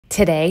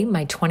Today,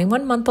 my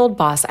 21-month-old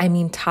boss,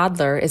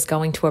 toddler, is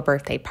going to a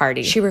birthday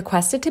party. She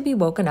requested to be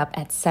woken up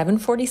at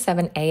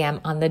 7:47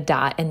 a.m. on the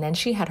dot, and then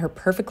she had her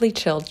perfectly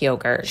chilled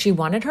yogurt. She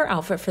wanted her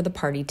outfit for the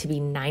party to be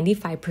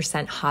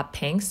 95% hot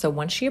pink, so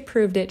once she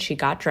approved it, she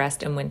got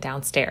dressed and went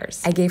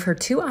downstairs. I gave her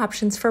two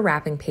options for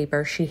wrapping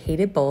paper. She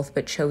hated both,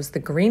 but chose the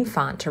green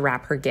font to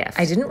wrap her gift.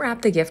 I didn't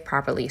wrap the gift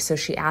properly, so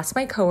she asked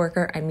my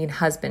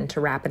husband, to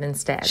wrap it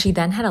instead. She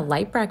then had a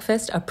light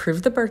breakfast,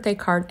 approved the birthday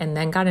card, and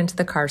then got into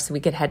the car so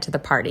we could head to the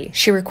party.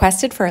 She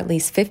requested for at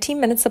least 15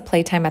 minutes of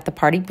playtime at the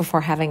party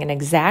before having an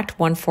exact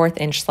 1/4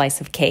 inch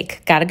slice of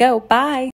cake. Gotta go. Bye.